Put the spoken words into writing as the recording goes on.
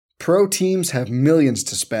Pro teams have millions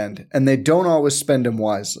to spend, and they don't always spend them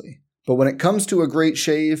wisely. But when it comes to a great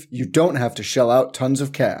shave, you don't have to shell out tons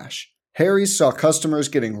of cash. Harry's saw customers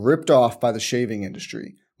getting ripped off by the shaving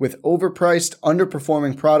industry with overpriced,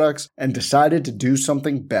 underperforming products and decided to do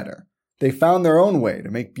something better. They found their own way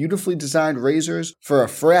to make beautifully designed razors for a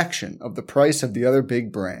fraction of the price of the other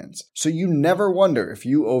big brands, so you never wonder if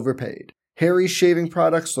you overpaid. Harry's shaving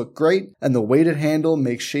products look great, and the weighted handle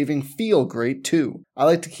makes shaving feel great too. I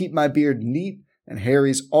like to keep my beard neat, and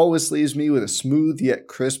Harry's always leaves me with a smooth yet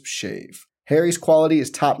crisp shave. Harry's quality is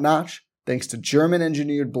top-notch, thanks to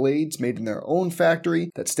German-engineered blades made in their own factory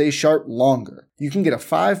that stay sharp longer. You can get a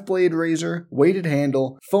 5-blade razor, weighted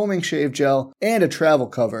handle, foaming shave gel, and a travel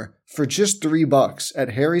cover for just $3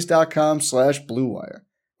 at harrys.com/bluewire.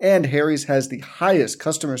 And Harry's has the highest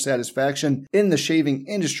customer satisfaction in the shaving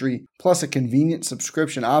industry, plus a convenient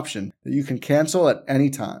subscription option that you can cancel at any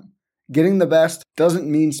time. Getting the best doesn't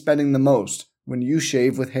mean spending the most when you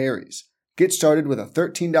shave with Harry's. Get started with a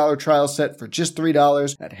 $13 trial set for just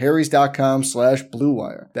 $3 at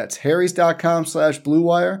harrys.com/bluewire. That's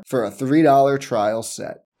harrys.com/bluewire for a $3 trial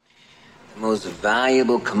set. The most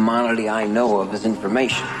valuable commodity I know of is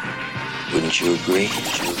information. Wouldn't you agree?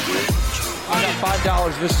 I got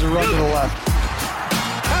 $5. This is a run to the left.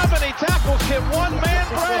 How many tackles can one man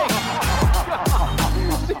break?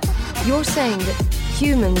 You're saying that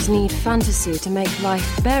humans need fantasy to make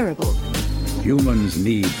life bearable? Humans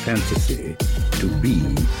need fantasy to be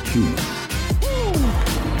human.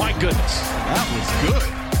 My goodness, that was good.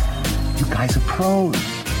 You guys are pros.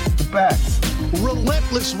 The best.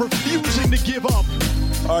 Relentless, refusing to give up.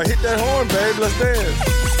 All right, hit that horn, babe. Let's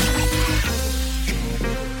dance.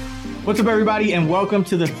 What's up, everybody, and welcome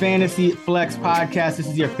to the Fantasy Flex Podcast. This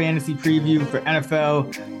is your fantasy preview for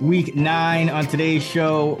NFL Week 9. On today's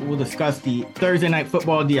show, we'll discuss the Thursday Night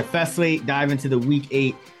Football DFS slate, dive into the Week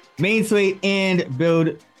 8 main slate, and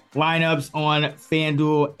build lineups on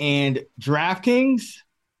FanDuel and DraftKings.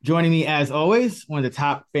 Joining me, as always, one of the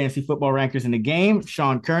top fantasy football rankers in the game,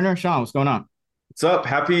 Sean Kerner. Sean, what's going on? What's up?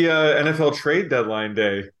 Happy NFL trade deadline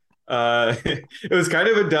day. It was kind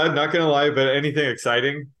of a dud, not going to lie, but anything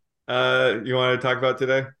exciting you want to talk about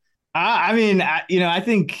today? I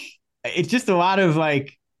think it's just a lot of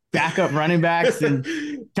like backup running backs and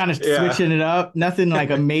kind of switching it up. Nothing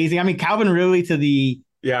like amazing. I mean, Calvin Ridley to the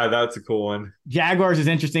that's a cool one. Jaguars is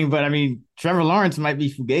interesting, but I mean, Trevor Lawrence might be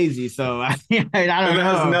Fugazi, so I don't know. It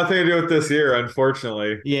has nothing to do with this year,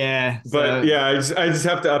 unfortunately. Yeah, but I just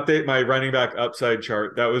have to update my running back upside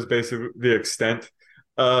chart. That was basically the extent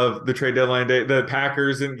of the trade deadline day. The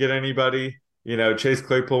Packers didn't get anybody. You know, Chase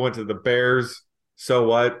Claypool went to the Bears. So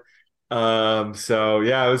what? It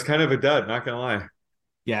was kind of a dud, not gonna lie.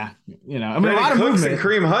 Yeah, a lot Brandon of Cooks movement. And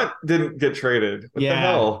Kareem Hunt didn't get traded. What the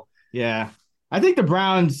hell? Yeah. I think the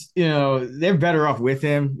Browns, they're better off with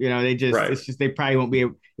him. It's just they probably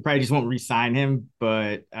just won't re-sign him.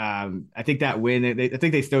 But I think that win, I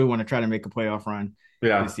think they still want to try to make a playoff run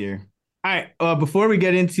this year. All right. Before we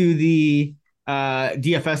get into the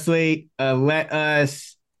DFS slate, let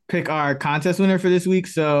us pick our contest winner for this week.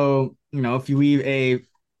 So, if you leave a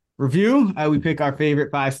review, we pick our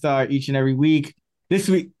favorite 5-star each and every week. This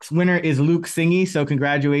week's winner is Luke Singy. So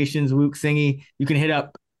congratulations, Luke Singy. You can hit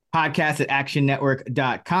up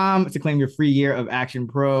podcast@actionnetwork.com to claim your free year of Action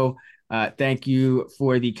Pro. Thank you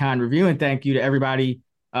for the kind review, and thank you to everybody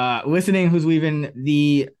listening who's leaving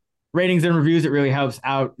the ratings and reviews. It really helps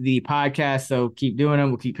out the podcast, so keep doing them.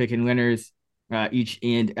 We'll keep picking winners each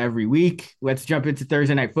and every week. Let's jump into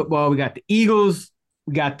Thursday Night Football. We got the Eagles.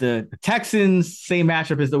 We got the Texans. Same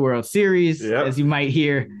matchup as the World Series, as you might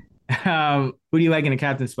hear. Who do you like in the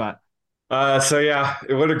captain spot? What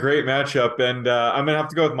a great matchup. And I'm going to have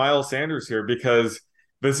to go with Miles Sanders here because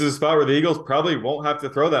this is a spot where the Eagles probably won't have to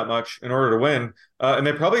throw that much in order to win. And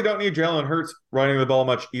they probably don't need Jalen Hurts running the ball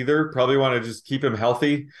much either. Probably want to just keep him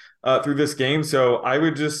healthy through this game. So I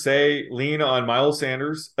would just say lean on Miles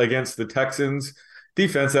Sanders against the Texans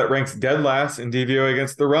defense that ranks dead last in DVOA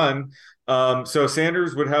against the run. So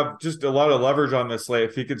Sanders would have just a lot of leverage on this slate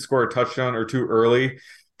if he could score a touchdown or two early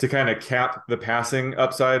to kind of cap the passing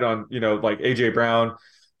upside on, like A.J. Brown,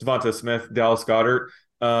 Devonta Smith, Dallas Goedert.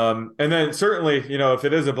 And then certainly, if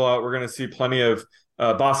it is a blowout, we're going to see plenty of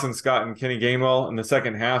Boston Scott and Kenny Gainwell in the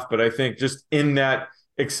second half. But I think just in that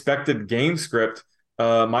expected game script,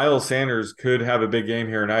 Miles Sanders could have a big game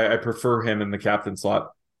here, and I prefer him in the captain slot.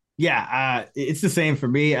 Yeah, it's the same for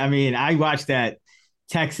me. I mean, I watched that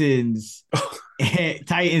Texans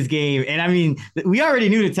Titans game, and I mean, we already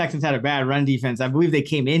knew the Texans had a bad run defense. I believe they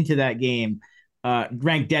came into that game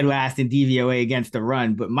ranked dead last in DVOA against the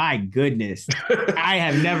run, but my goodness, I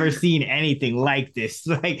have never seen anything like this.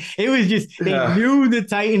 Like, it was just, they knew the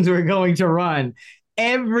Titans were going to run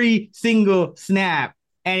every single snap.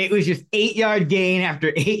 And it was just 8-yard gain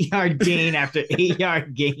after 8-yard gain after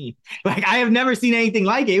 8-yard gain. Like, I have never seen anything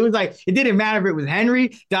like it. It was like, it didn't matter if it was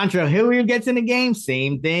Henry, Dontrell Hilliard gets in the game,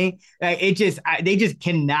 same thing. Like, they just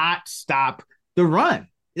cannot stop the run.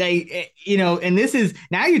 And this is,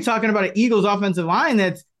 now you're talking about an Eagles offensive line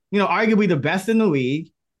that's, arguably the best in the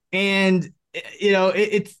league. And,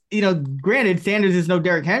 granted, Sanders is no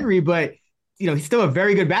Derrick Henry, but he's still a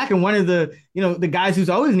very good back and one of the, the guys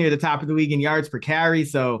who's always near the top of the league in yards per carry.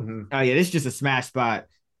 So, this is just a smash spot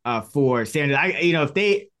for Sanders.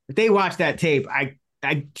 If they watch that tape, I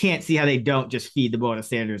can't see how they don't just feed the ball to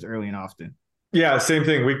Sanders early and often. Yeah, same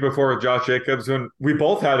thing week before with Josh Jacobs when we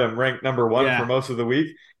both had him ranked number 1 for most of the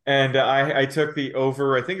week. And I took the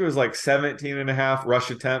over, I think it was like 17.5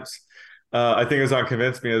 rush attempts. I think it was on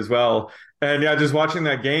Convince Me as well. And yeah, just watching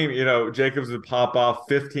that game, Jacobs would pop off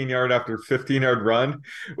 15-yard after 15-yard run,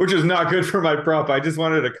 which is not good for my prop. I just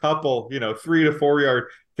wanted a couple, 3 to 4 yard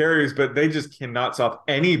carries, but they just cannot stop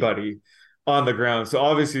anybody on the ground. So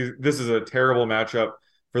obviously this is a terrible matchup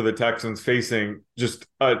for the Texans facing just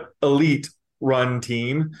an elite run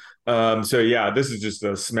team. This is just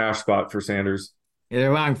a smash spot for Sanders. Yeah,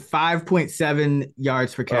 they're allowing 5.7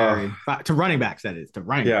 yards per carry to running backs. That is to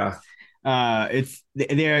running backs.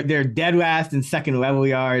 They're dead last in second level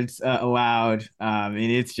yards allowed. And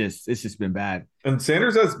it's just been bad. And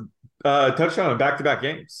Sanders has touchdown in back-to-back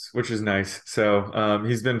games, which is nice. So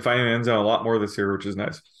he's been finding the end zone a lot more this year, which is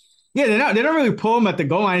nice. Yeah, they don't really pull him at the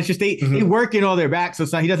goal line. It's just they work in all their backs,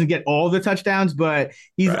 so he doesn't get all the touchdowns, but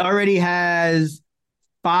he's already has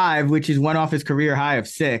 5, which is one off his career high of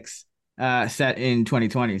 6 set in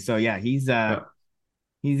 2020. So yeah, he's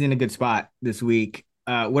in a good spot this week.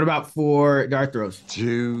 What about for dart throws? Do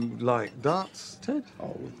you like darts, Ted?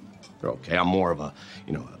 Oh, they're okay. I'm more of a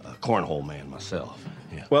cornhole man myself.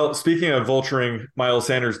 Yeah. Well, speaking of vulturing Miles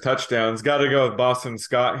Sanders touchdowns, got to go with Boston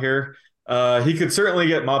Scott here. He could certainly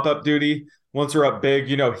get mop-up duty once we're up big.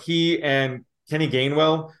 He and Kenny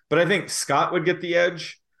Gainwell, but I think Scott would get the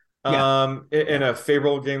edge in a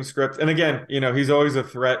favorable game script. And again, he's always a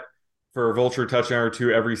threat for a vulture touchdown or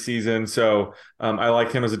 2 every season. So I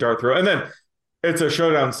like him as a dart throw. And then it's a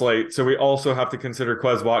showdown slate, so we also have to consider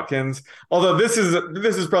Quez Watkins. Although this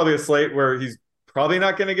is probably a slate where he's probably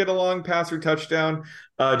not going to get a long pass or touchdown,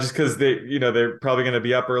 just because they're probably going to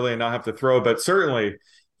be up early and not have to throw. But certainly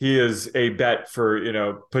he is a bet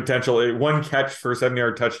for potential 1 catch for a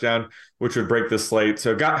 7-yard touchdown, which would break the slate.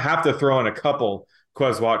 So have to throw in a couple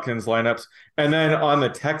Quez Watkins lineups. And then on the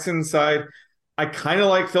Texans side, I kind of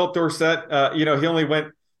like Philip Dorsett. He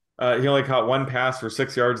only caught 1 pass for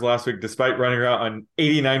 6 yards last week, despite running out on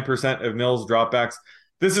 89% of Mills dropbacks.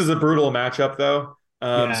 This is a brutal matchup, though.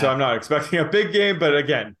 So I'm not expecting a big game. But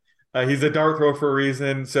again, he's a dart throw for a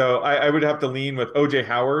reason. So I would have to lean with O.J.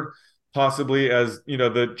 Howard, possibly as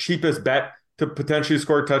the cheapest bet to potentially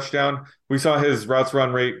score a touchdown. We saw his routes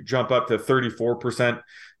run rate jump up to 34%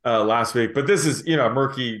 last week. But this is a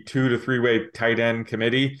murky 2 to 3-way tight end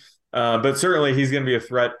committee. But certainly he's going to be a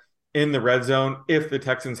threat in the red zone if the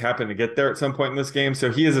Texans happen to get there at some point in this game. So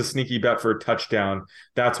he is a sneaky bet for a touchdown.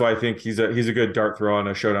 That's why I think he's a good dart throw on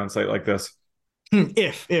a showdown slate like this.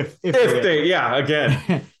 If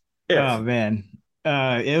again. Oh man,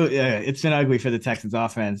 it's been ugly for the Texans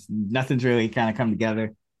offense. Nothing's really kind of come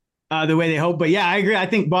together the way they hope. But yeah, I agree. I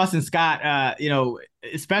think Boston Scott,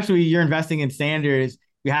 especially you're investing in Sanders,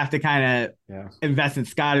 you have to kind of invest in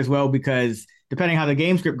Scott as well, because depending how the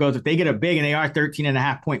game script goes, if they get a big, and they are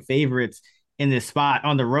 13.5 point favorites in this spot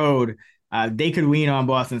on the road, they could lean on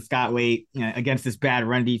Boston Scott late against this bad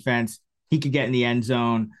run defense. He could get in the end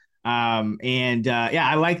zone. I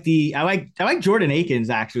like Jordan Akins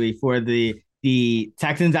actually for the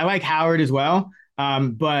Texans. I like Howard as well.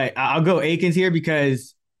 But I'll go Akins here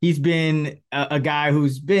because he's been a guy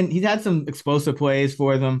he's had some explosive plays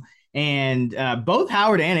for them. And both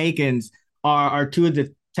Howard and Akins are 2 of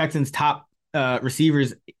the Texans' top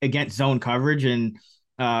receivers against zone coverage. And,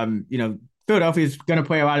 Philadelphia is going to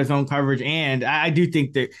play a lot of zone coverage. And I do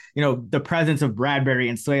think that, the presence of Bradbury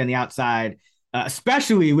and Slay on the outside,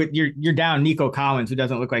 especially with your down Nico Collins, who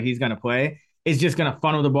doesn't look like he's going to play, is just going to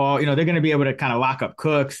funnel the ball. They're going to be able to kind of lock up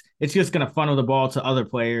Cooks. It's just going to funnel the ball to other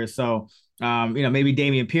players. So, maybe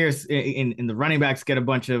Dameon Pierce in the running backs get a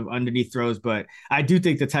bunch of underneath throws, but I do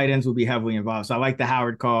think the tight ends will be heavily involved. So I like the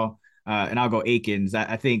Howard call, and I'll go Akins.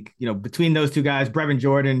 I think, between those 2 guys, Brevin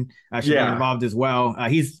Jordan should be involved as well.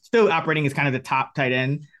 He's still operating as kind of the top tight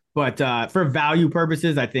end But for value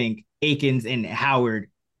purposes, I think Akins and Howard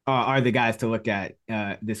are the guys to look at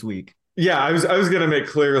this week. Yeah, I was going to make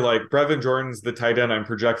clear, like, Brevin Jordan's the tight end I'm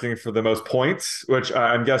projecting for the most points, which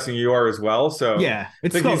I'm guessing you are as well. So yeah, I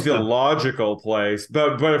think he's the logical place.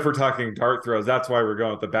 But if we're talking dart throws, that's why we're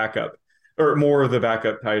going with the backup or more of the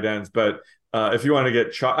backup tight ends. But if you want to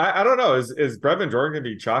get I don't know, is Brevin Jordan going to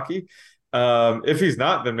be chalky? If he's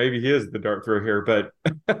not, then maybe he is the dart throw here. But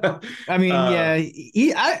I mean, I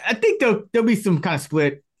think there'll be some kind of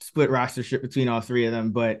split rostership between all three of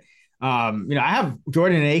them, but. I have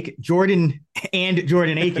Jordan Akins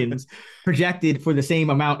projected for the same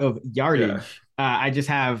amount of yardage. Yeah. I just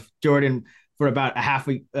have Jordan for about a half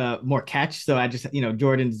more catch. So I just,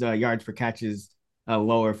 Jordan's yards per catch is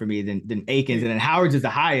lower for me than Akins. And then Howard's is the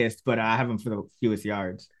highest, but I have him for the fewest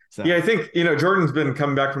yards. So yeah, I think, Jordan's been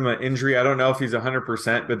coming back from an injury. I don't know if he's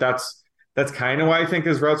 100%, but that's kind of why I think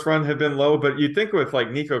his routes run have been low. But you'd think with like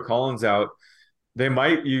Nico Collins out, they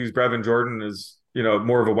might use Brevin Jordan as,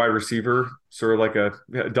 more of a wide receiver, sort of like a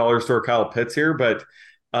dollar store Kyle Pitts here. But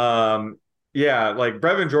like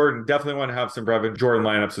Brevin Jordan, definitely want to have some Brevin Jordan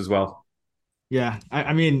lineups as well. Yeah.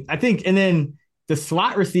 I mean, I think, and then the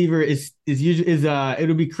slot receiver is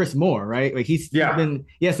it'll be Chris Moore, right? Like so he's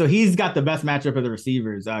got the best matchup of the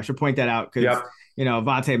receivers. I should point that out because,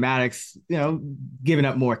 Vontae Maddox, giving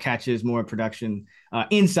up more catches, more production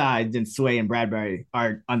inside than Sway and Bradbury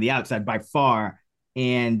are on the outside by far.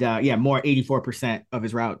 And more 84% of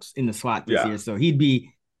his routes in the slot this year. So he'd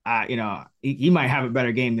be, he might have a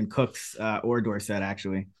better game than Cooks or Dorsett,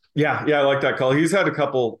 actually. Yeah, I like that call. He's had a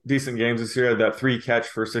couple decent games this year. That 3 catch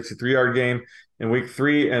for 63-yard game in week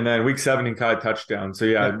 3, and then week 7 he caught a touchdown.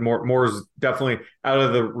 So Moore's definitely out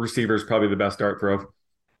of the receivers probably the best dart throw.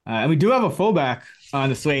 And we do have a fullback on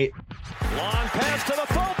the slate. Long pass to the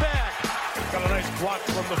fullback. Got a nice block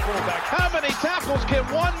from the fullback. How many tackles can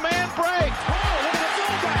one man break?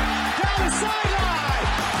 Down the sideline,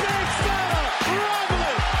 Big Stella,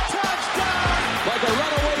 rumbling, touchdown, like a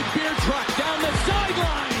runaway beer truck down the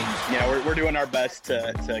sidelines. Yeah, we're doing our best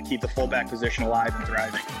to keep the fullback position alive and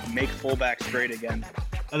thriving, make fullbacks great again.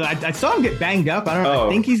 I saw him get banged up. I don't know. I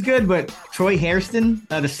think he's good, but Troy Hairston,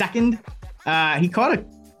 the second, he caught a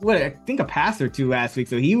pass or two last week,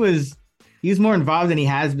 so he was more involved than he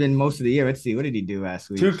has been most of the year. Let's see. What did he do last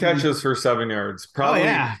week? 2 catches for 7 yards. Probably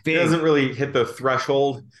he doesn't really hit the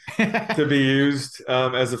threshold to be used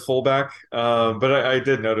as a fullback. But I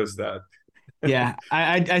did notice that. Yeah,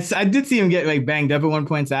 I did see him get banged up at one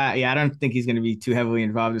point. So I don't think he's going to be too heavily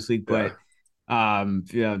involved this week. But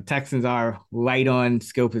Texans are light on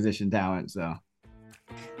skill position talent. So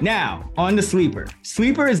now on to Sleeper.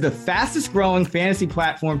 Sleeper is the fastest growing fantasy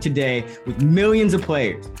platform today with millions of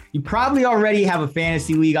players. You probably already have a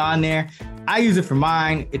fantasy league on there. I use it for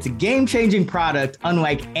mine. It's a game-changing product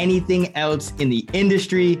unlike anything else in the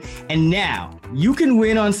industry. And now you can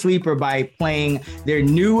win on Sleeper by playing their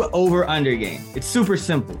new over-under game. It's super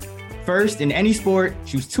simple. First, in any sport,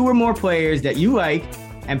 choose 2 or more players that you like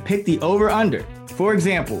and pick the over-under. For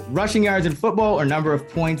example, rushing yards in football or number of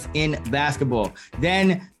points in basketball.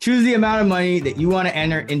 Then choose the amount of money that you want to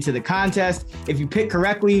enter into the contest. If you pick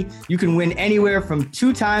correctly, you can win anywhere from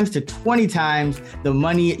 2 times to 20 times the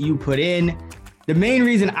money you put in. The main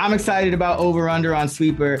reason I'm excited about Over Under on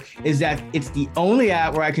Sleeper is that it's the only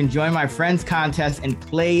app where I can join my friends' contests and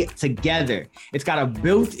play together. It's got a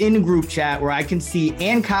built-in group chat where I can see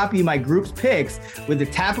and copy my group's picks with the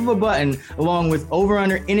tap of a button, along with Over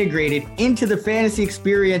Under integrated into the fantasy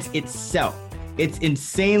experience itself. It's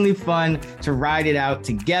insanely fun to ride it out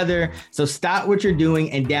together. So stop what you're doing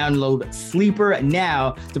and download Sleeper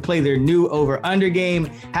now to play their new over-under game.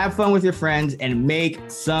 Have fun with your friends and make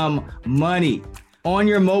some money. On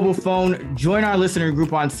your mobile phone, join our listener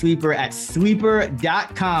group on Sleeper at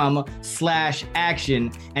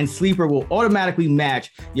sleeper.com/action, and Sleeper will automatically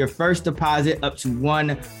match your first deposit up to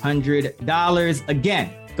 $100.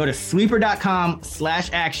 Again, go to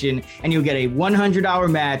sleeper.com/action and you'll get a $100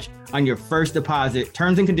 match on your first deposit.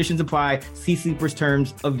 Terms and conditions apply. See Sleeper's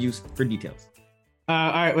terms of use for details.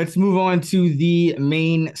 All right, let's move on to the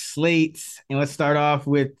main slate. And let's start off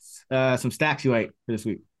with some stacks you like for this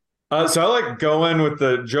week. So I like going with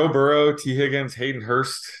the Joe Burrow, T. Higgins, Hayden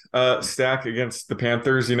Hurst stack against the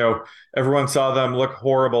Panthers. You know, everyone saw them look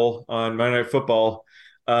horrible on Monday Night Football.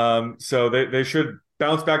 So they should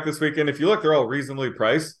bounce back this weekend. If you look, they're all reasonably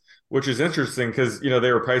priced, which is interesting because,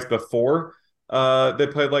 they were priced before they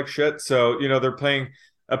played like shit. So, they're playing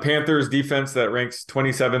a Panthers defense that ranks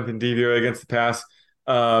 27th in DVOA against the pass.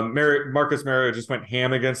 Marcus Mariota just went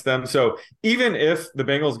ham against them. So even if the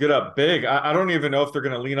Bengals get up big, I don't even know if they're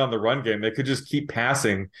going to lean on the run game. They could just keep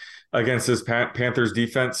passing against this Panthers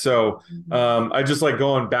defense. So I just like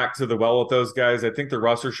going back to the well with those guys. I think the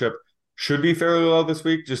rostership should be fairly low this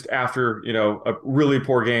week, just after, a really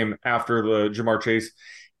poor game after the Jamar Chase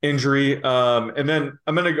injury. And then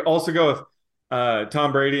I'm going to also go with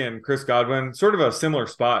Tom Brady and Chris Godwin, sort of a similar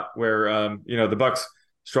spot where, the Bucs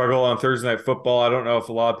struggle on Thursday Night Football. I don't know if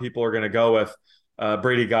a lot of people are going to go with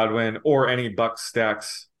Brady, Godwin, or any Bucs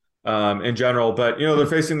stacks in general, but they're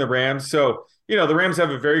facing the Rams. So the Rams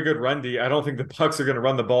have a very good run D. I don't think the Bucs are going to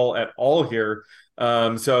run the ball at all here.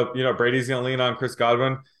 So Brady's going to lean on Chris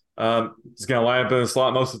Godwin. He's going to line up in the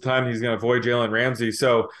slot most of the time. He's going to avoid Jalen Ramsey.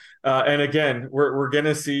 So, and again, we're going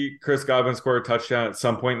to see Chris Godwin score a touchdown at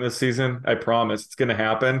some point in this season. I promise it's going to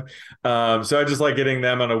happen. So I just like getting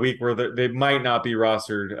them on a week where they might not be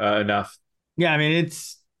rostered enough. Yeah, I mean,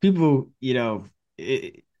 it's people,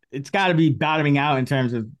 it's got to be bottoming out in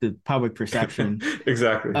terms of the public perception.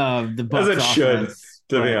 Exactly. Of the As Bucs it offense,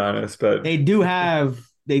 should, to be honest. But they do have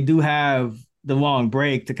the long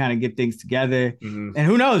break to kind of get things together. Mm-hmm. And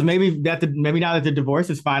who knows, maybe now that the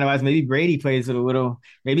divorce is finalized, maybe Brady plays it a little,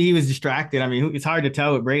 maybe he was distracted. I mean, it's hard to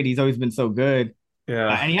tell with Brady. He's always been so good. Yeah.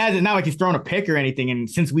 And he hasn't, not like he's thrown a pick or anything. And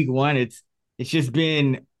since week one, it's just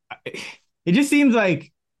been, it just seems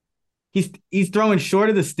like he's throwing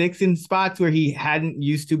short of the sticks in spots where he hadn't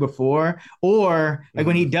used to before, or like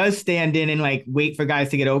when he does stand in and like wait for guys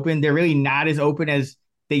to get open, they're really not as open as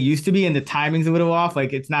they used to be. And the timing's a little off.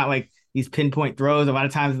 Like, it's not like these pinpoint throws. A lot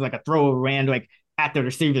of times it's like a throw ran like at the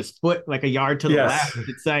receiver's foot, like a yard to the left.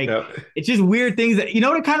 It's like, It's just weird things that,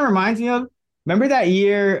 what it kind of reminds me of? Remember that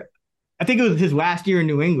year, I think it was his last year in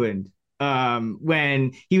New England,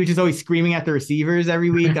 when he was just always screaming at the receivers every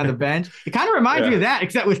week on the bench. It kind of reminds me of that,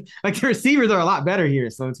 except with like the receivers are a lot better here.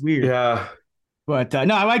 So it's weird. Yeah. But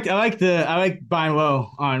no, I like buying low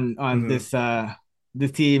on this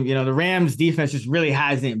team. The Rams defense just really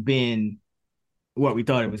hasn't been what we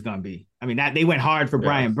thought it was going to be. I mean, that they went hard for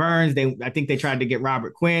Brian Burns. I think they tried to get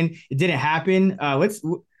Robert Quinn. It didn't happen.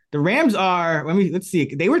 The Rams are, let's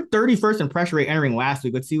see. They were 31st in pressure rate entering last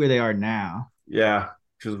week. Let's see where they are now. Yeah,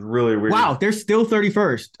 which is really weird. Wow, they're still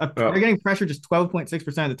 31st. They're getting pressure just 12.6%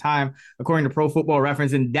 of the time, according to Pro Football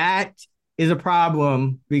Reference. And that is a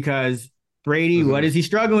problem because Brady, what is he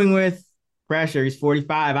struggling with? Pressure. He's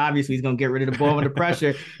 45. Obviously, he's going to get rid of the ball under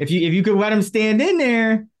pressure. If you could let him stand in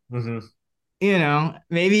there,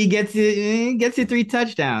 maybe he gets you 3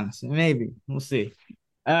 touchdowns. Maybe. We'll see.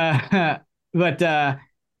 But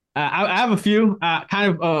I have a few,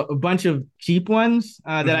 kind of a bunch of cheap ones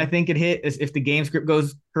that I think could hit if the game script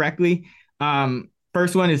goes correctly.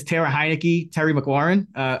 First one is Terry McLaurin.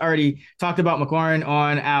 Already talked about McLaurin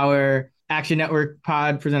on our Action Network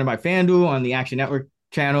pod presented by FanDuel on the Action Network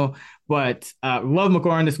channel. But love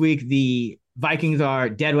McLaurin this week. The Vikings are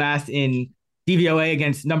dead last in DVOA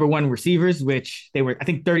against number 1 receivers, which they were, I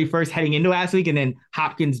think, 31st heading into last week, and then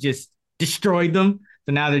Hopkins just destroyed them.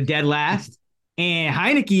 So now they're dead last. And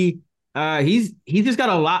Heineke, he's just got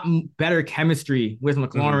a lot better chemistry with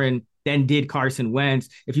McLaurin than did Carson Wentz.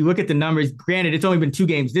 If you look at the numbers, granted, it's only been 2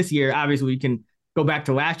 games this year. Obviously, we can go back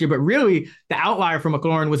to last year, but really the outlier for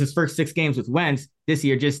McLaurin was his first 6 games with Wentz this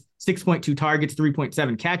year, just 6.2 targets,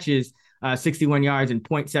 3.7 catches, 61 yards and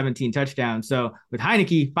 0.17 touchdowns. So with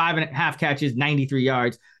Heineke, 5.5 catches, 93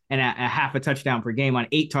 yards, and a half a touchdown per game on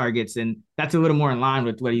 8 targets. And that's a little more in line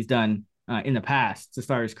with what he's done in the past to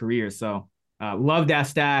start his career. So love that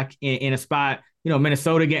stack in a spot,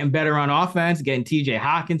 Minnesota getting better on offense, getting TJ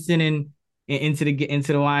Hawkinson into the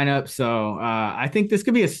lineup. So I think this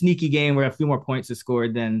could be a sneaky game where a few more points are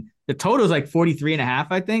scored than the total is like 43.5,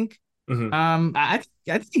 I think.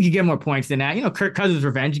 I think you get more points than that. Kirk Cousins'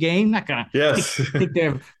 revenge game. Not gonna take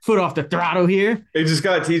their foot off the throttle here. They just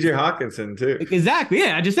got TJ Hawkinson too. Exactly.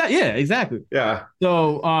 Yeah. Exactly. Yeah.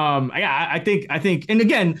 So I think, and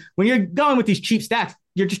again, when you're going with these cheap stats,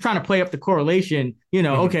 you're just trying to play up the correlation.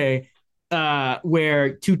 Okay,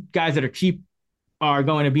 where 2 guys that are cheap are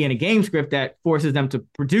going to be in a game script that forces them to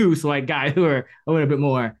produce like guys who are a little bit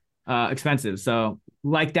more expensive. So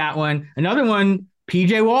like that one. Another one.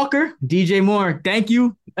 PJ Walker, DJ Moore. Thank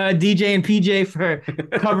you, DJ and PJ, for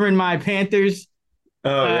covering my Panthers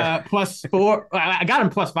 +4. I got him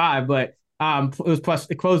 +5, but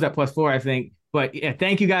it closed at +4, I think. But yeah,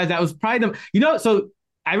 thank you guys. That was probably so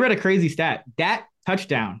I read a crazy stat. That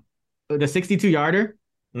touchdown, the 62-yarder,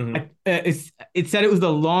 it said it was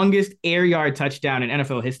the longest air yard touchdown in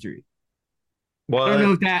NFL history. What?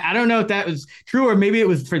 I don't know if that was true, or maybe it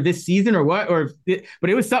was for this season or what, but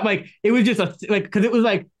it was something like, it was just because it was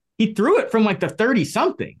like he threw it from like the 30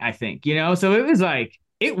 something, I think, so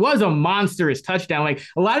it was a monstrous touchdown. Like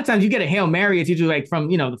a lot of times you get a Hail Mary, it's usually like from,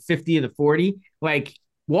 the 50 or the 40, like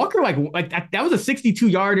Walker, like that was a 62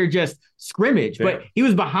 yarder just scrimmage, but he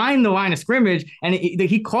was behind the line of scrimmage and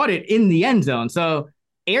he caught it in the end zone. So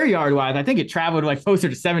air yard wise, I think it traveled like closer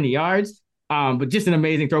to 70 yards, but just an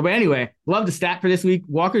amazing throw. But anyway, love the stat for this week.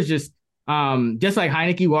 Walker's just like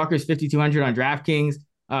Heineke, Walker's 5,200 on DraftKings.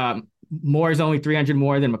 Moore is only 300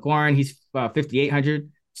 more than McLaurin. He's 5,800.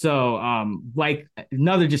 So like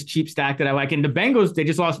another just cheap stack that I like. And the Bengals, they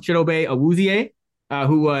just lost Chidobe Awuzie,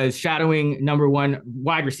 who was shadowing number one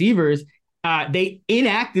wide receivers. They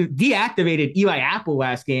deactivated Eli Apple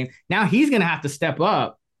last game. Now he's going to have to step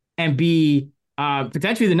up and be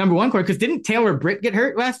potentially the number one quarterback, because didn't Taylor Britt get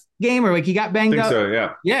hurt last game, or like he got banged up? So,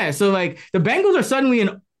 yeah. Yeah. So like the Bengals are suddenly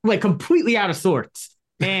completely out of sorts.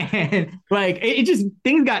 And like it just,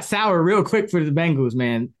 things got sour real quick for the Bengals,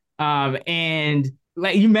 man. And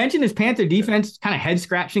like you mentioned, this Panther defense kind of head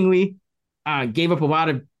scratchingly gave up a lot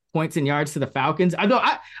of points and yards to the Falcons. Although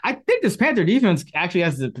I think this Panther defense actually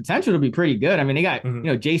has the potential to be pretty good. I mean, they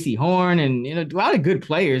got, J.C. Horn and, a lot of good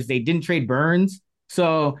players. They didn't trade Burns.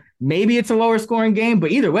 So maybe it's a lower scoring game,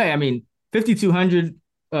 but either way, I mean, 5,200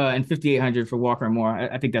 and 5,800 for Walker and Moore.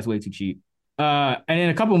 I think that's way too cheap. And then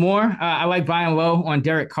a couple more. I like buying low on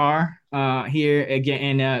Derek Carr here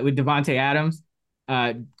again, and with Devontae Adams.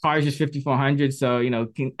 Carr is just 5,400. So,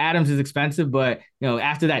 Adams is expensive, but,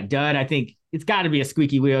 after that dud, I think it's got to be a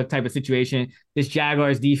squeaky wheel type of situation. This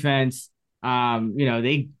Jaguars defense,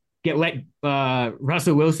 they let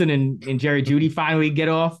Russell Wilson and Jerry Jeudy finally get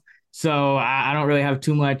off. So I don't really have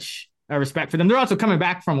too much respect for them. They're also coming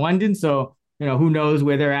back from London. So, who knows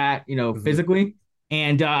where they're at, physically.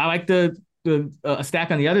 And I like the stack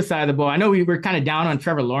on the other side of the ball. I know we were kind of down on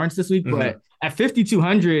Trevor Lawrence this week, but at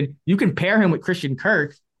 5,200, you can pair him with Christian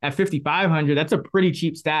Kirk at 5,500. That's a pretty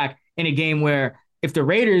cheap stack in a game where if the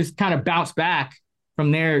Raiders kind of bounce back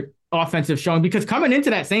from their offensive showing, because coming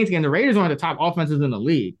into that Saints game, the Raiders are one of the top offenses in the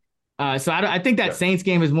league. So I think that Saints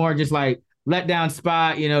game is more just like letdown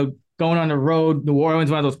spot, going on the road. New Orleans,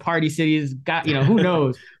 one of those party cities, got, who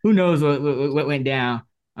knows what went down.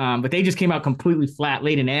 But they just came out completely flat,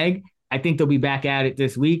 laid an egg. I think they'll be back at it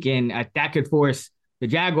this week, and that could force the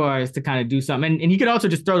Jaguars to kind of do something. And he could also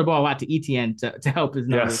just throw the ball a lot to Etienne to help his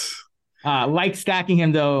numbers. Yes. Like stacking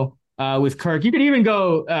him, though, with Kirk. You could even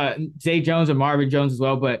go Zay Jones or Marvin Jones as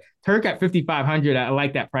well, but Kirk at 5,500, I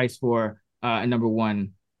like that price for a number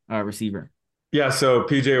one receiver. Yeah, so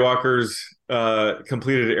PJ Walker's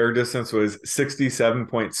completed air distance was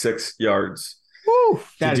 67.6 yards. Woo,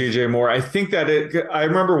 to DJ Moore. I think that I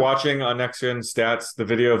remember watching on Next Gen Stats the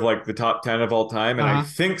video of like the top 10 of all time, and I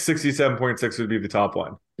think 67.6 would be the top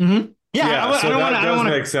one. Mm-hmm. Yeah, so that does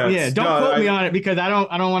make sense. Yeah, don't quote me on it, because I don't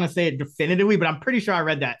want to say it definitively, but I'm pretty sure I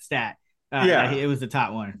read that stat. That it was the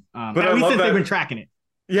top one. But at least since they've been tracking it.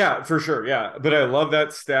 Yeah, for sure. Yeah, but I love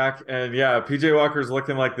that stack, and yeah, PJ Walker's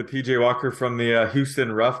looking like the PJ Walker from the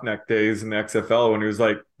Houston Roughneck days in the XFL when he was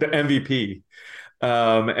like the MVP.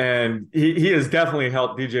 And he has definitely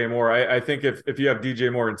helped DJ Moore. I think if you have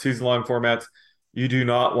DJ Moore in season-long formats, you do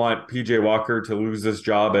not want PJ Walker to lose this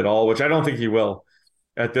job at all, which I don't think he will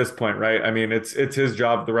at this point, right? I mean, it's his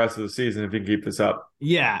job the rest of the season if he can keep this up.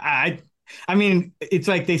 Yeah, I mean, it's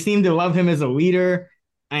like they seem to love him as a leader,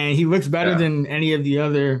 and he looks better than any of the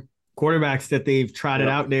other quarterbacks that they've trotted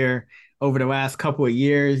out there over the last couple of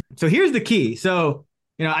years. So here's the key. So,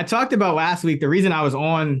 I talked about last week, the reason I was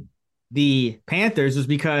on the Panthers was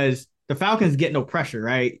because the Falcons get no pressure,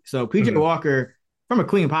 right? So PJ Walker, from a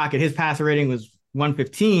clean pocket, his passer rating was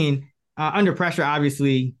 115. Under pressure,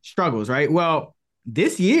 obviously struggles, right? Well,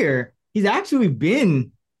 this year, he's actually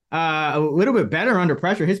been a little bit better under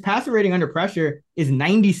pressure. His passer rating under pressure is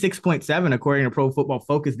 96.7, according to Pro Football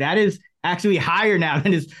Focus. That is actually higher now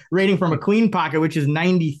than his rating from a clean pocket, which is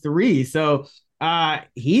 93. So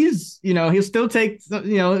he'll still take,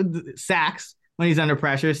 sacks when he's under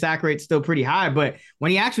pressure. Sack rate's still pretty high, but when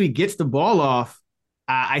he actually gets the ball off,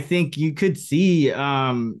 I think you could see,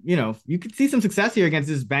 some success here against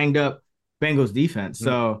this banged up Bengals defense.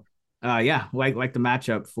 So, like the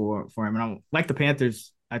matchup for him. And I like the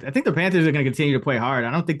Panthers. I think the Panthers are going to continue to play hard.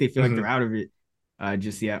 I don't think they feel like they're out of it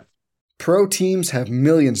just yet. Pro teams have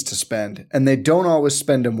millions to spend, and they don't always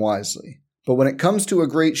spend them wisely. But when it comes to a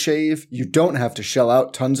great shave, you don't have to shell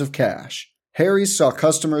out tons of cash. Harry's saw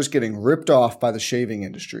customers getting ripped off by the shaving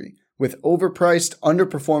industry with overpriced,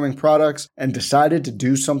 underperforming products and decided to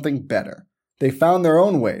do something better. They found their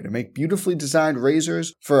own way to make beautifully designed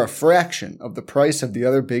razors for a fraction of the price of the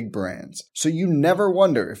other big brands, so you never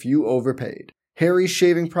wonder if you overpaid. Harry's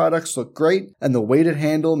shaving products look great, and the weighted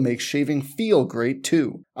handle makes shaving feel great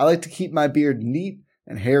too. I like to keep my beard neat,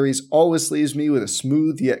 and Harry's always leaves me with a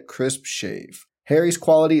smooth yet crisp shave. Harry's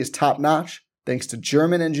quality is top-notch, thanks to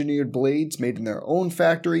German-engineered blades made in their own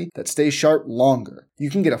factory that stay sharp longer. You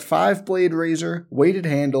can get a 5-blade razor, weighted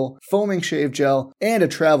handle, foaming shave gel, and a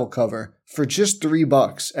travel cover for just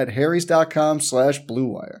 $3 at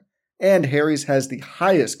harrys.com/bluewire. And Harry's has the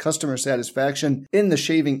highest customer satisfaction in the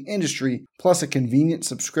shaving industry, plus a convenient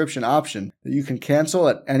subscription option that you can cancel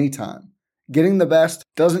at any time. Getting the best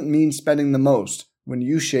doesn't mean spending the most when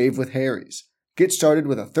you shave with Harry's. Get started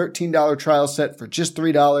with a $13 trial set for just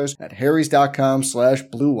 $3 at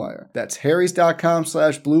harrys.com/bluewire. That's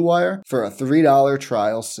harrys.com/bluewire for a $3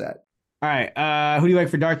 trial set. All right, who do you like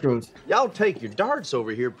for dart throws? Y'all take your darts over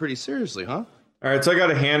here pretty seriously, huh? All right, so I got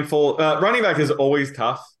a handful. Running back is always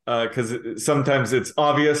tough because sometimes it's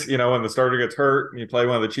obvious, when the starter gets hurt and you play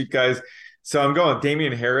one of the cheap guys. So I'm going with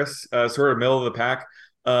Damian Harris, sort of middle of the pack.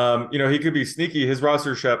 He could be sneaky. His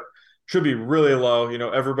rostership should be really low.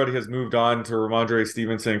 Everybody has moved on to Ramondre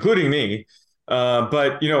Stevenson, including me.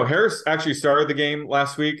 But Harris actually started the game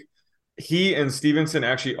last week. He and Stevenson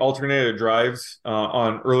actually alternated drives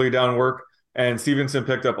on early down work, and Stevenson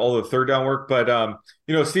picked up all the third down work. But,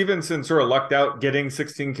 Stevenson sort of lucked out getting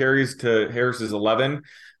 16 carries to Harris's 11.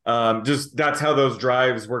 Just that's how those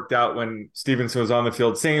drives worked out when Stevenson was on the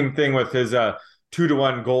field. Same thing with his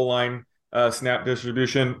 2-to-1 goal line snap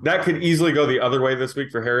distribution. That could easily go the other way this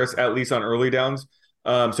week for Harris, at least on early downs.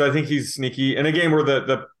 So I think he's sneaky in a game where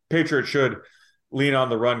the Patriots should lean on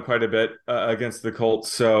the run quite a bit against the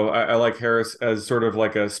Colts. So I like Harris as sort of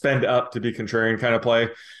like a spend up to be contrarian kind of play.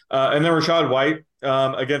 And then Rachaad White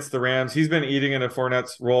against the Rams. He's been eating into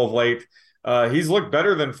Fournette's role of late. He's looked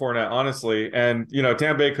better than Fournette, honestly. And,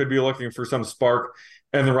 Tampa Bay could be looking for some spark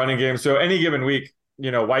in the running game. So any given week,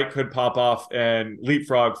 White could pop off and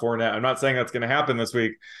leapfrog Fournette. I'm not saying that's going to happen this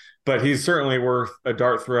week, but he's certainly worth a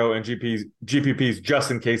dart throw in GPPs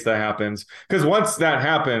just in case that happens. Because once that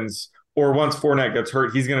happens, or once Fournette gets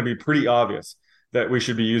hurt, he's going to be pretty obvious that we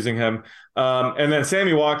should be using him. And then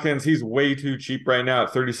Sammy Watkins, he's way too cheap right now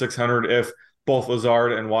at $3,600 if both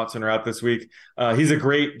Lazard and Watson are out this week. He's a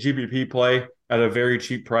great GPP play at a very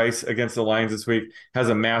cheap price against the Lions this week, has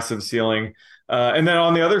a massive ceiling. And then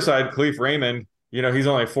on the other side, Khalif Raymond, he's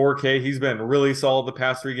only 4K. He's been really solid the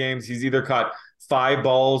past 3 games. He's either caught 5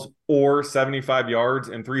 balls or 75 yards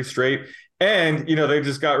in 3 straight. And, they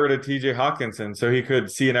just got rid of TJ Hawkinson, so he could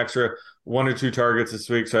see an extra 1 or 2 targets this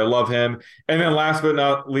week. So I love him. And then last but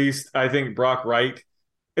not least, I think Brock Wright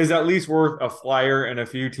is at least worth a flyer in a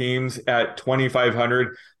few teams at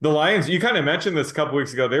 $2,500. The Lions, you kind of mentioned this a couple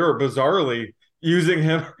weeks ago, they were bizarrely using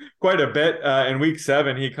him quite a bit. In week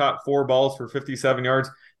 7, he caught 4 balls for 57 yards.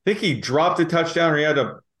 I think he dropped a touchdown or he had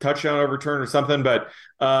a touchdown overturn or something. But,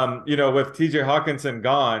 with TJ Hawkinson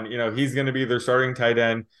gone, he's going to be their starting tight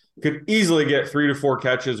end. Could easily get 3 to 4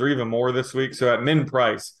 catches or even more this week. So at min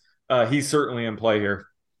price, he's certainly in play here.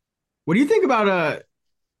 What do you think about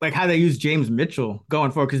how they use James Mitchell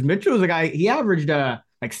going forward? Because Mitchell is a guy, he averaged over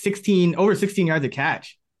 16 yards a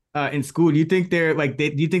catch in school. Do you think do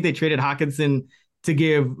you think they traded Hawkinson to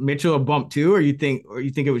give Mitchell a bump too, or you think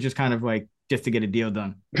it was just kind of just to get a deal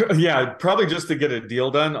done? Yeah, probably just to get a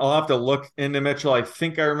deal done. I'll have to look into Mitchell. I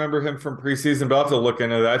think I remember him from preseason, but I'll have to look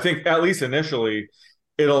into that. I think at least initially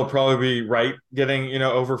it'll probably be Wright getting,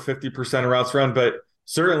 over 50% of routes run, but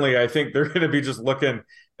certainly I think they're going to be just looking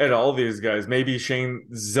at all these guys, maybe Shane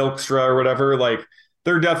Zylstra or whatever.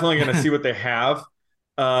 They're definitely going to see what they have.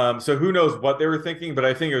 So who knows what they were thinking, but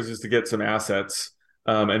I think it was just to get some assets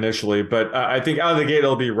initially. But I think out of the gate,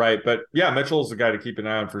 it'll be Wright. But yeah, Mitchell's the guy to keep an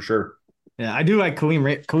eye on for sure. Yeah, I do like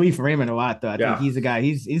Khalif Raymond a lot, though. I think he's a guy.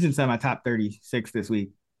 He's inside my top 36 this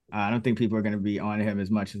week. I don't think people are going to be on him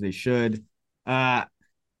as much as they should.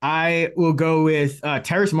 I will go with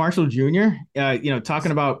Terrace Marshall Jr. Talking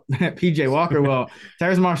about PJ Walker. Well,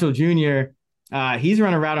 Terrace Marshall Jr., he's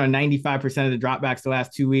run a route on 95% of the dropbacks the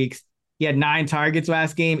last 2 weeks. He had 9 targets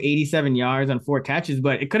last game, 87 yards on 4 catches,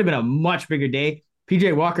 but it could have been a much bigger day.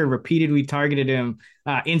 PJ Walker repeatedly targeted him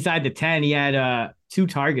inside the 10. He had 2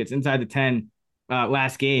 targets inside the 10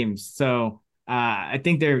 last game. So I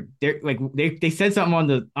think they said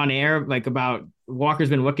something on air about Walker's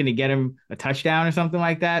been looking to get him a touchdown or something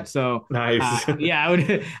like that. So nice. I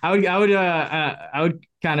would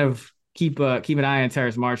kind of keep an eye on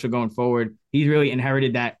Terrace Marshall going forward. He's really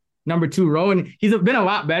inherited that number 2 role, and he's been a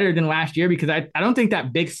lot better than last year because I don't think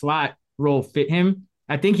that big slot role fit him.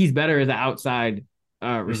 I think he's better as an outside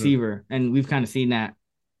receiver, and we've kind of seen that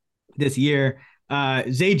this year.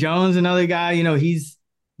 Zay Jones, another guy, he's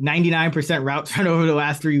 99% routes run over the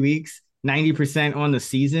last 3 weeks. 90% on the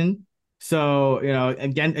season. So,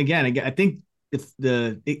 again, I think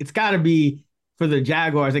it's got to be for the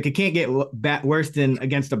Jaguars. Like, it can't get worse than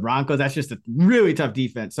against the Broncos. That's just a really tough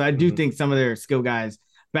defense. So I do think some of their skill guys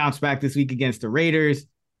bounce back this week against the Raiders.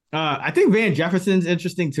 I think Van Jefferson's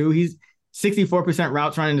interesting too. He's 64%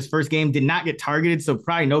 routes run in his first game, did not get targeted. So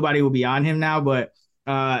probably nobody will be on him now, but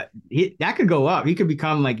that could go up. He could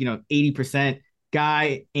become 80%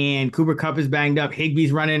 guy, and Cooper Kupp is banged up.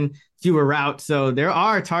 Higbee's running fewer routes. So there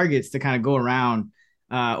are targets to kind of go around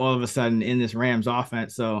all of a sudden in this Rams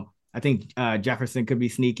offense. So I think Jefferson could be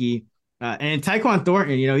sneaky. And Tyquan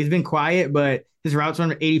Thornton, he's been quiet, but his routes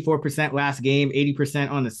run 84% last game, 80%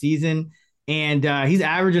 on the season. And he's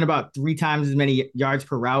averaging about 3 times as many yards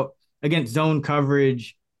per route against zone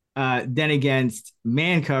coverage than against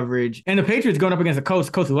man coverage. And the Patriots going up against a coach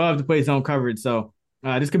who loves to play zone coverage. So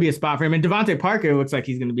this could be a spot for him. And Devontae Parker looks like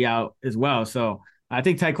he's going to be out as well. So I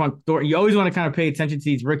think Tyquan Thornton, you always want to kind of pay attention to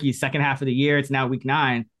these rookies second half of the year. It's now week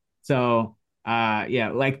 9. So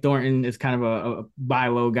Thornton is kind of a buy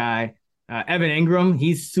low guy. Evan Ingram,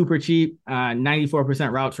 he's super cheap.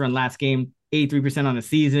 94% routes run last game, 83% on the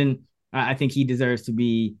season. I think he deserves to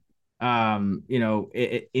be, in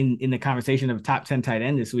the conversation of top 10 tight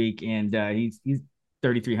end this week. And he's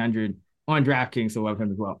 3,300 on DraftKings, so love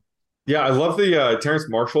him as well. Yeah, I love the Terrace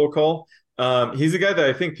Marshall call. He's a guy that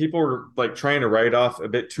I think people were trying to write off a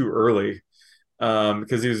bit too early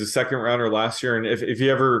because he was a second rounder last year. And if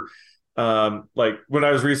you ever when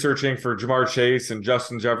I was researching for Jamar Chase and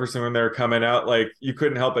Justin Jefferson when they were coming out, you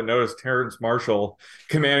couldn't help but notice Terrace Marshall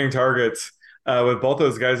commanding targets with both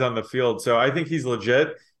those guys on the field. So I think he's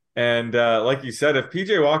legit. And like you said, if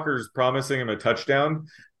PJ Walker's promising him a touchdown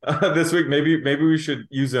this week, maybe we should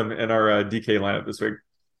use him in our DK lineup this week.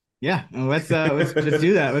 Yeah, let's do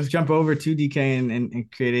that. Let's jump over to DK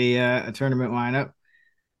and create a tournament lineup.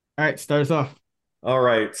 All right, start us off. All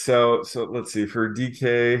right, so let's see for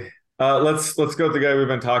DK. Let's go with the guy we've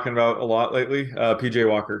been talking about a lot lately, PJ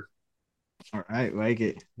Walker. All right, like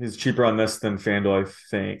it. He's cheaper on this than FanDuel, I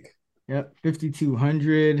think. Yep,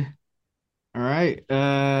 5,200. All right.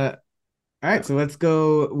 All right, so let's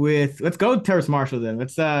go with Terrace Marshall then.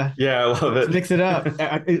 Let's I love it. Let's mix it up.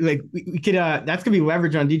 We could that's gonna be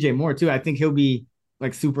leverage on DJ Moore too. I think he'll be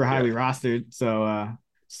super highly rostered. So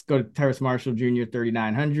let's go to Terrace Marshall Jr.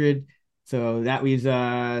 3,900. So that leaves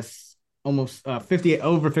us almost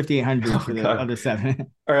 5,800 for the other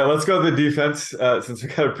 7. All right, let's go to the defense. Since we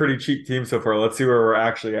got a pretty cheap team so far, let's see where we're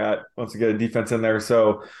actually at once we get a defense in there.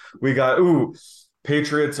 So we got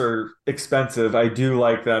Patriots are expensive. I do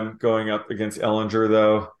like them going up against Ellinger,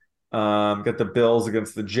 though. Got the Bills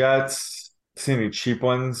against the Jets. See any cheap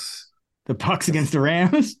ones? The Bucs against the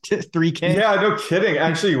Rams, just 3K. Yeah, no kidding.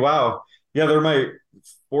 Actually, wow. Yeah, they're my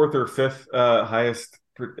 4th or 5th highest.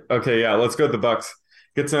 Okay, yeah, let's go with the Bucs.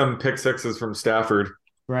 Get some pick sixes from Stafford.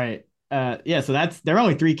 Right. So they're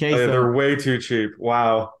only 3K. So they're way too cheap.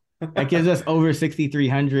 Wow. That gives us over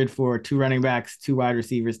 6,300 for 2 running backs, 2 wide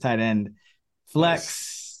receivers, tight end. Flex,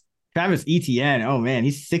 nice. Travis Etienne. Oh man,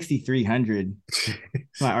 he's 6,300.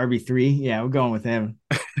 My RB3. Yeah, we're going with him.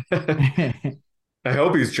 I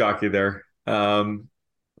hope he's chalky there.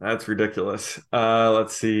 That's ridiculous.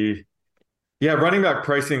 Let's see. Yeah, running back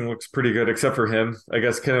pricing looks pretty good, except for him. I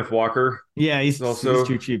guess Kenneth Walker. Yeah, he's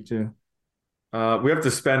too cheap too. We have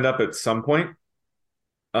to spend up at some point.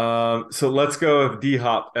 So let's go with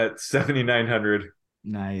D-Hop at 7,900.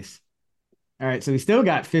 Nice. All right, so we still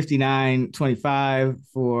got 5,925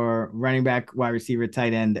 for running back, wide receiver,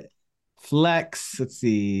 tight end, flex. Let's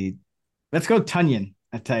see. Let's go Tunyon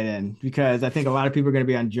at tight end because I think a lot of people are going to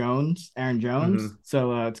be on Aaron Jones. Mm-hmm. So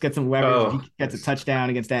let's get some leverage. He gets a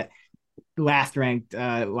touchdown against that last-ranked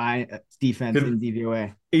line defense in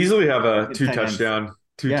DVOA. Easily have a touchdown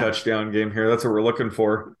game here. That's what we're looking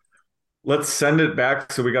for. Let's send it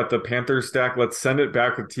back. So we got the Panthers stack. Let's send it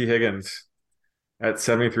back with T. Higgins. At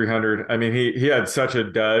 7,300. I mean, he had such a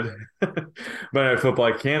dud Monday Night Football.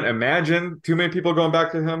 I can't imagine too many people going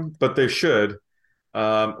back to him, but they should.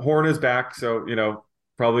 Horn is back, so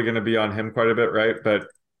probably going to be on him quite a bit, right? But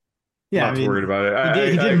yeah, not worried about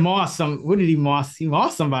it. He did moss some. What did he moss? He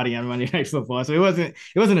mossed somebody on Monday Night Football, so it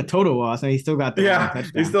wasn't a total loss. I mean, he still got the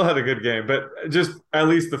touchdown. He still had a good game, but just at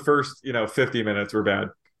least the first 50 minutes were bad.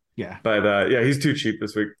 Yeah, but he's too cheap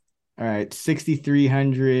this week. All right,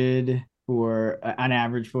 6,300. For on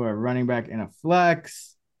average for a running back and a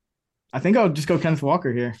flex. I think I'll just go Kenneth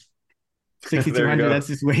Walker here. 6,200. That's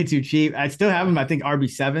just way too cheap. I still have him, I think,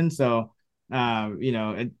 RB7. So,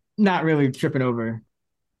 not really tripping over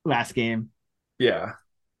last game. Yeah.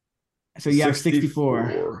 So you have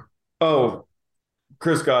 64. Oh,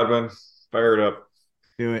 Chris Godwin fired up.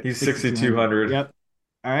 Do it. He's 6,200. Yep.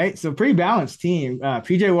 All right. So pretty balanced team.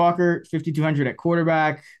 PJ Walker, 5,200 at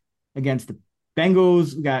quarterback against the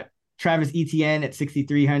Bengals. We got Travis Etienne at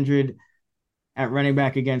 6,300 at running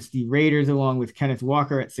back against the Raiders, along with Kenneth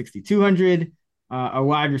Walker at 6,200. Our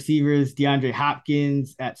wide receivers, DeAndre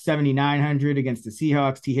Hopkins at 7,900 against the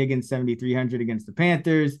Seahawks. T. Higgins, 7,300 against the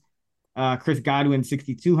Panthers. Chris Godwin,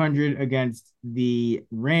 6,200 against the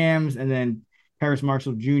Rams. And then Harris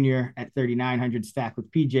Marshall Jr. at 3,900 stacked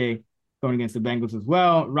with PJ going against the Bengals as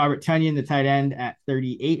well. Robert Tonyan, the tight end, at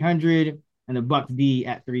 3,800. And the Bucs D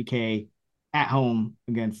at 3K at home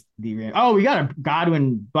against the Rams. Oh, we got a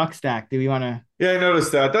Godwin Buck stack. Do we want to? Yeah, I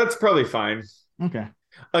noticed that. That's probably fine. Okay.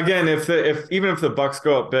 Again, even if the Bucs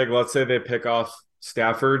go up big, let's say they pick off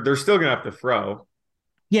Stafford, they're still gonna have to throw.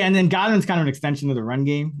 Yeah, and then Godwin's kind of an extension of the run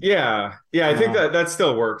game. Yeah, I think that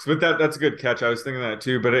still works. But that's a good catch. I was thinking that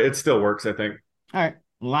too, but it still works, I think. All right,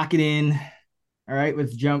 lock it in. All right,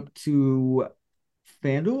 let's jump to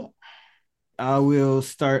FanDuel. I will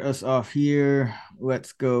start us off here.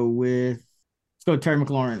 Let's go Terry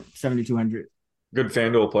McLaurin, 7,200. Good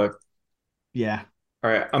FanDuel play. Yeah. All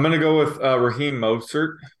right, I'm going to go with Raheem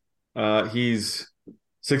Mostert. He's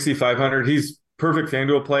 6,500. He's perfect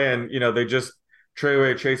FanDuel play, and they just trade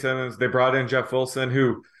away Chase Edmonds. They brought in Jeff Wilson,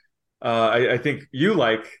 who I think you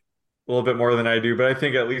like a little bit more than I do, but I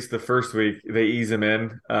think at least the first week they ease him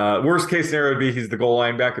in. Worst case scenario would be he's the goal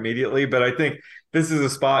line back immediately, but I think this is a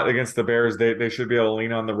spot against the Bears. They should be able to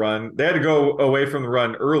lean on the run. They had to go away from the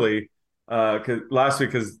run early last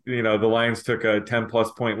week because the Lions took a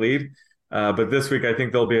 10-plus point lead. But this week, I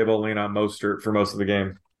think they'll be able to lean on Mostert for most of the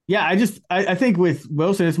game. Yeah, I think with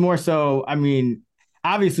Wilson, it's more so,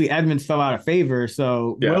 obviously Edmonds fell out of favor.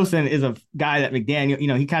 So yeah. Wilson is a guy that McDaniel,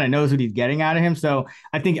 he kind of knows what he's getting out of him. So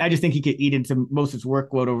I just think he could eat into Mostert's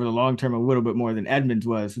workload over the long term a little bit more than Edmonds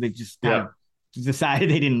was. So they just decided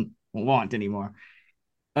they didn't want anymore.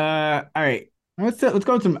 All right. Let's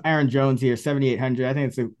go with some Aaron Jones here, 7,800. I think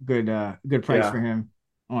it's a good price for him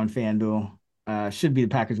on FanDuel. Should be the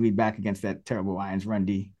Packers lead back against that terrible Lions run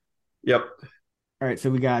D. Yep. All right, so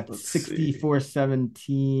we got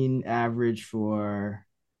 64-17 average for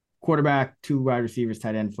quarterback, 2 wide receivers,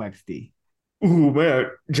 tight end, flex D. Ooh,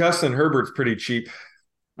 man. Justin Herbert's pretty cheap.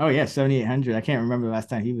 Oh, yeah, 7,800. I can't remember the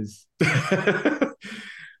last time he was.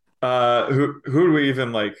 Who do we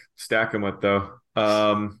even stack him with, though?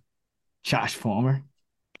 Josh Palmer.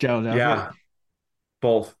 Joe. Yeah,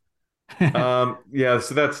 both. Yeah,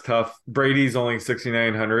 so that's tough. Brady's only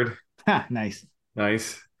 6,900. Nice.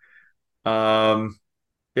 Yeah,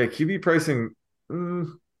 QB pricing.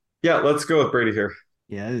 Yeah, let's go with Brady here.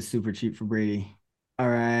 Yeah, that is super cheap for Brady. All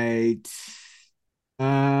right.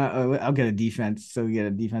 I'll get a defense. So we get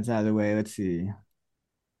a defense out of the way. Let's see.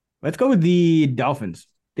 Let's go with the Dolphins.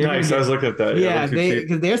 Nice. I was looking at that. Yeah,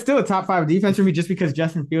 because they're still a top 5 defense for me just because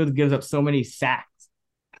Justin Fields gives up so many sacks.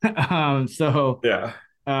 Let's go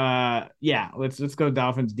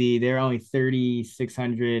Dolphins D. They're only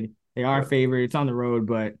 3,600. They are favored. It's on the road,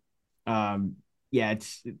 but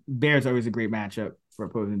Bears always a great matchup for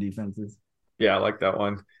opposing defenses. Yeah, I like that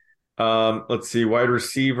one. Let's see, wide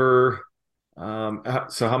receiver.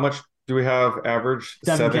 So how much do we have average?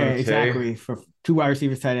 7K exactly for 2 wide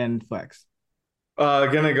receivers, tight end, flex.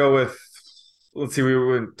 Gonna go with. Let's see, we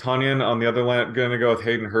went Tonyan on the other line. Gonna go with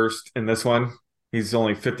Hayden Hurst in this one. He's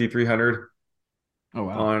only 5,300. Oh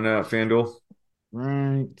wow! On FanDuel.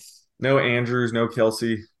 Right. No Andrews, no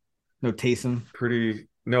Kelsey. No Taysom.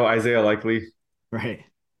 No Isaiah Likely. Right.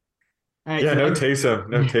 All right. Yeah, no Taysom.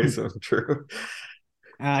 No Taysom. True.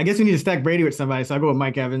 I guess we need to stack Brady with somebody, so I'll go with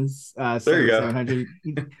Mike Evans. There you go. 700.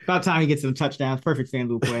 About time he gets some touchdowns. Perfect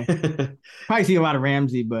FanDuel play. Probably see a lot of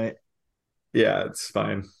Ramsey, but yeah, it's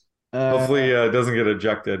fine. Hopefully it doesn't get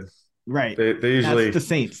ejected. Right. They usually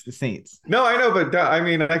That's the Saints. No, I know, but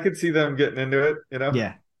I could see them getting into it,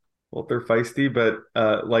 Yeah. Well, they're feisty, but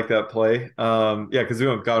like that play. Because we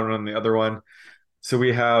went Godwin on the other one. So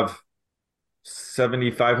we have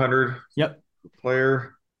 7,500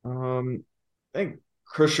 player. I think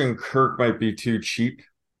Christian Kirk might be too cheap.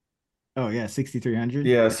 Oh, yeah, 6,300?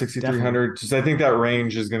 Yeah, 6,300. Just I think that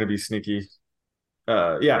range is going to be sneaky.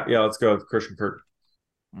 Let's go with Christian Kirk.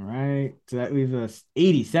 All right. So that leaves us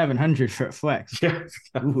 8,700 for a flex. Yeah.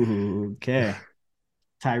 Ooh, okay.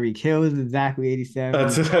 Tyreek Hill is exactly 87.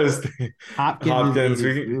 That's what I was thinking. Hopkins.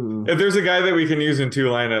 If there's a guy that we can use in 2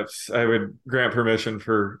 lineups, I would grant permission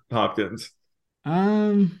for Hopkins.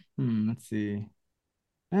 Let's see.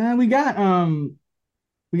 We got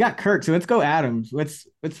Kirk, so let's go Adams. Let's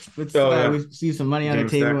see some money on the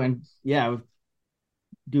table and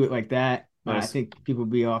do it like that. Nice. I think people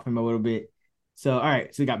will be off him a little bit. So all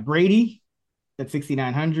right, so we got Brady, at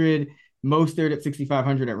 6,900. Mostert at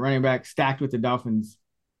 6,500 at running back, stacked with the Dolphins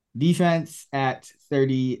defense at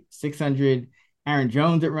 3,600. Aaron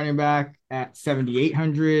Jones at running back at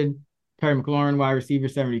 7,800. Terry McLaurin, wide receiver,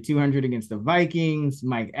 7,200 against the Vikings.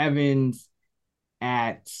 Mike Evans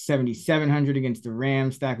at 7,700 against the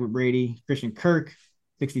Rams, stacked with Brady. Christian Kirk,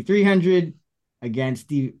 6,300 against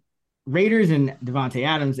the Raiders, and Devontae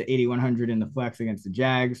Adams at 8,100 in the flex against the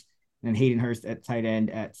Jags. And Hayden Hurst at tight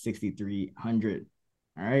end at 6,300.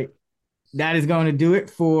 All right. That is going to do it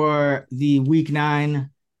for the Week 9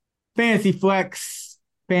 Fantasy Flex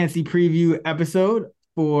Fantasy Preview episode.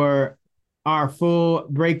 For our full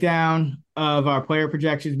breakdown of our player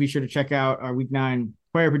projections, be sure to check out our Week 9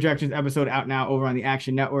 player projections episode out now over on the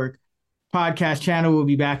Action Network podcast channel. We'll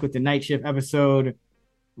be back with the night shift episode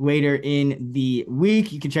later in the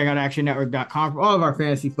week. You can check out actionnetwork.com for all of our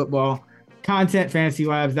fantasy football content,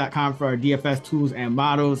 fantasylabs.com for our DFS tools and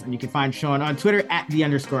models. And you can find Sean on Twitter at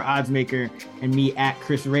 @_oddsmaker and me at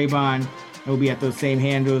Chris Raybon. And we'll be at those same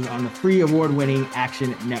handles on the free award-winning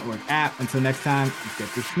Action Network app. Until next time, let's get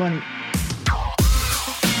this money.